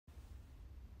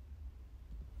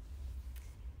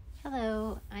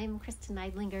Hello, I'm Kristin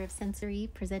Neidlinger of Sensory,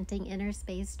 presenting Inner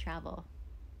Space Travel.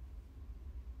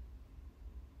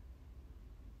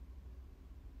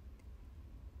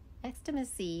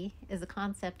 Extimacy is a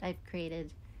concept I've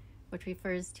created which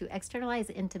refers to externalized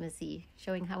intimacy,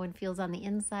 showing how one feels on the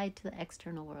inside to the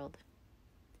external world.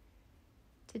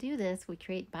 To do this, we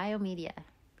create biomedia,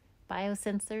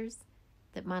 biosensors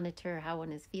that monitor how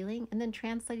one is feeling, and then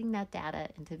translating that data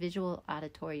into visual,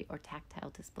 auditory, or tactile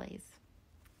displays.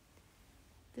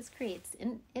 This creates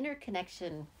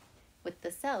interconnection with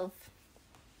the self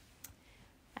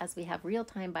as we have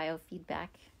real-time biofeedback,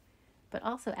 but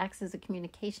also acts as a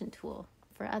communication tool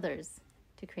for others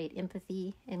to create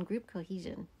empathy and group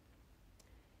cohesion.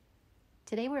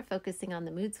 Today we're focusing on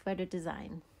the mood sweater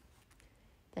design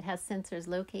that has sensors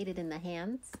located in the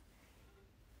hands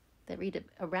that read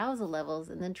arousal levels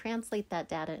and then translate that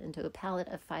data into a palette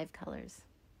of 5 colors,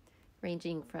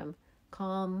 ranging from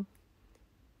calm,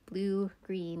 blue,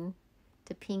 green,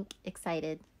 to pink,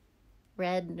 excited,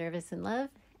 red, nervous and love,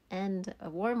 and a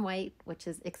warm white, which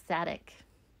is ecstatic,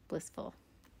 blissful.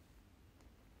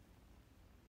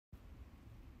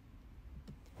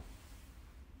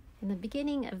 In the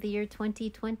beginning of the year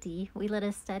 2020, we led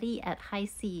a study at High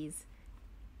Seas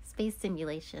space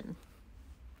simulation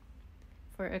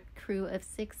for a crew of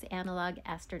 6 analog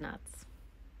astronauts.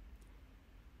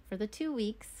 For the 2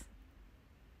 weeks,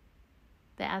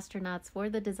 the astronauts wore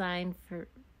the design for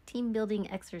team building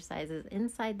exercises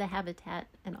inside the habitat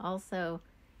and also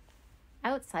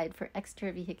outside for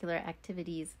extravehicular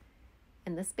activities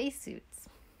in the spacesuits.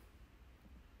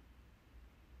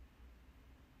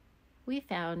 We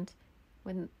found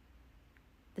when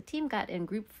the team got in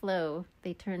group flow,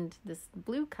 they turned this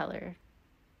blue color,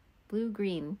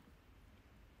 blue-green.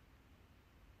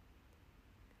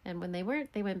 And when they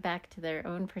weren't, they went back to their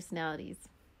own personalities.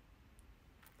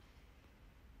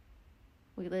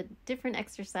 We did different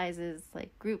exercises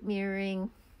like group mirroring.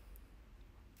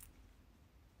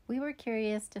 We were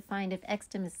curious to find if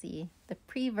Extimacy, the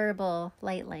pre-verbal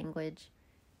light language,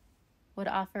 would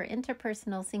offer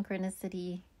interpersonal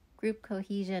synchronicity, group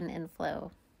cohesion, and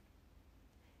flow.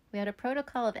 We had a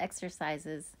protocol of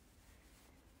exercises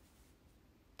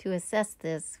to assess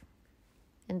this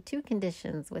in 2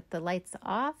 conditions, with the lights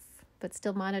off but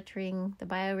still monitoring the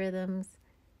biorhythms,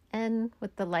 and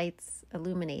with the lights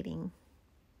illuminating.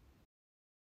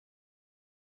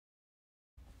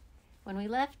 When we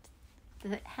left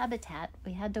the habitat,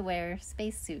 we had to wear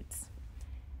spacesuits,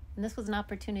 and this was an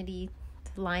opportunity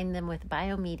to line them with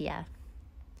biomedia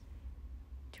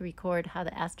to record how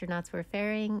the astronauts were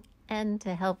faring and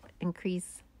to help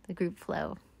increase the group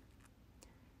flow.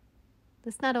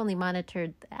 This not only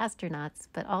monitored the astronauts,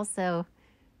 but also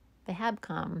the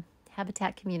HABCOM,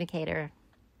 habitat communicator,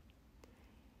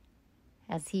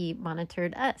 as he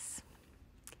monitored us.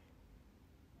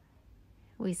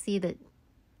 We see that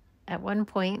at one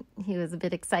point he was a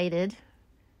bit excited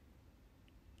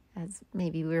as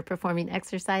maybe we were performing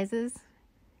exercises.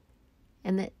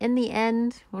 And in the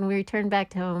end, when we returned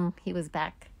back to home, he was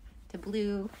back to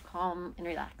blue, calm, and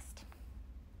relaxed.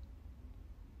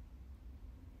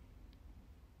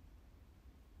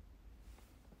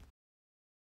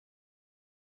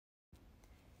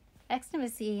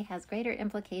 Extimacy has greater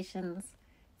implications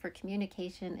for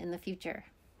communication in the future.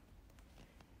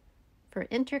 For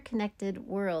interconnected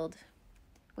world,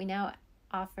 we now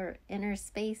offer inner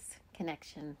space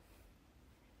connection.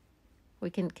 We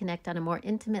can connect on a more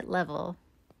intimate level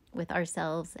with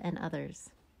ourselves and others.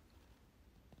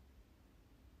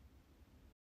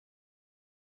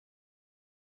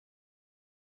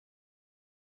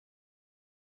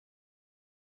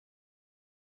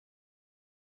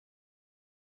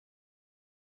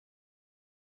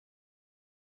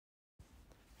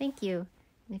 Thank you.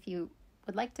 And if you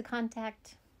would like to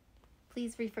contact,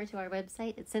 please refer to our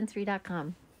website at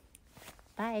sensory.com.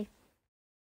 Bye.